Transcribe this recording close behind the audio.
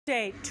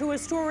Update to a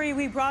story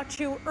we brought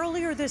you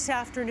earlier this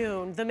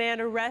afternoon. The man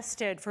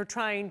arrested for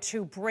trying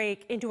to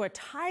break into a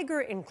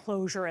tiger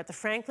enclosure at the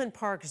Franklin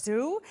Park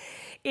Zoo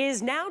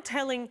is now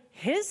telling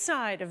his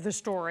side of the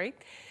story.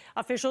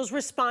 Officials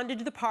responded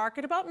to the park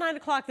at about 9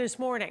 o'clock this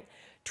morning.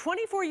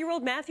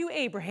 24-year-old Matthew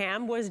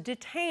Abraham was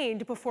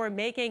detained before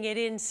making it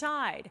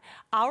inside.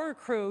 Our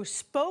crew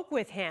spoke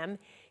with him.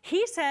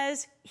 He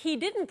says he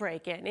didn't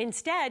break in.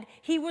 Instead,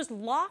 he was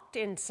locked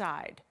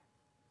inside.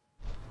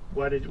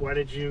 Why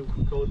did you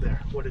go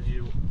there? What were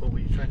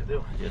you trying to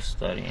do? Just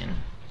studying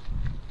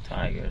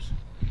tigers.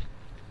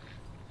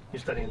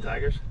 You're studying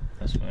tigers?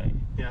 That's right.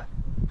 Yeah.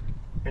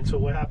 And so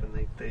what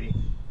happened? They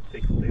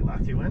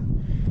locked you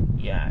in?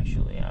 Yeah,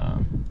 actually,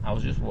 I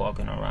was just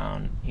walking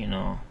around,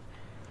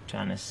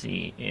 trying to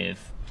see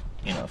if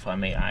I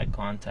made eye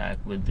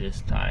contact with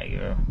this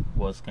tiger,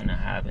 what's gonna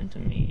happen to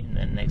me. And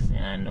then next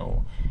thing I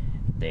know,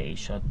 they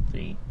shut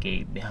the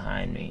gate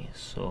behind me.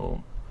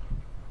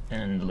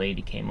 And the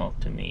lady came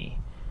up to me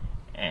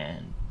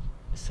and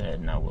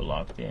said, "Now we're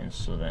locked in."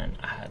 So then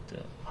I had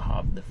to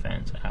hop the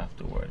fence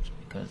afterwards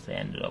because they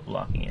ended up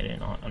locking it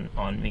in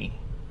on me.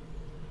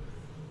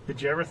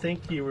 Did you ever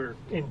think you were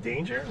in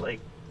danger?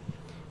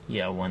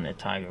 Yeah, when the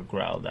tiger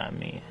growled at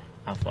me,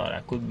 I thought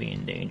I could be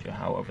in danger.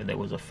 However, there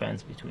was a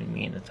fence between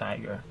me and the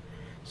tiger,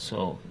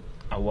 so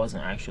I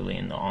wasn't actually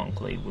in the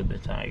enclave with the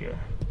tiger.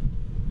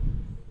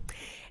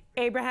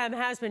 Abraham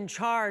has been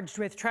charged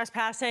with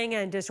trespassing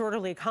and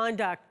disorderly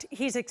conduct.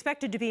 He's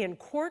expected to be in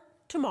court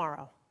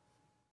tomorrow.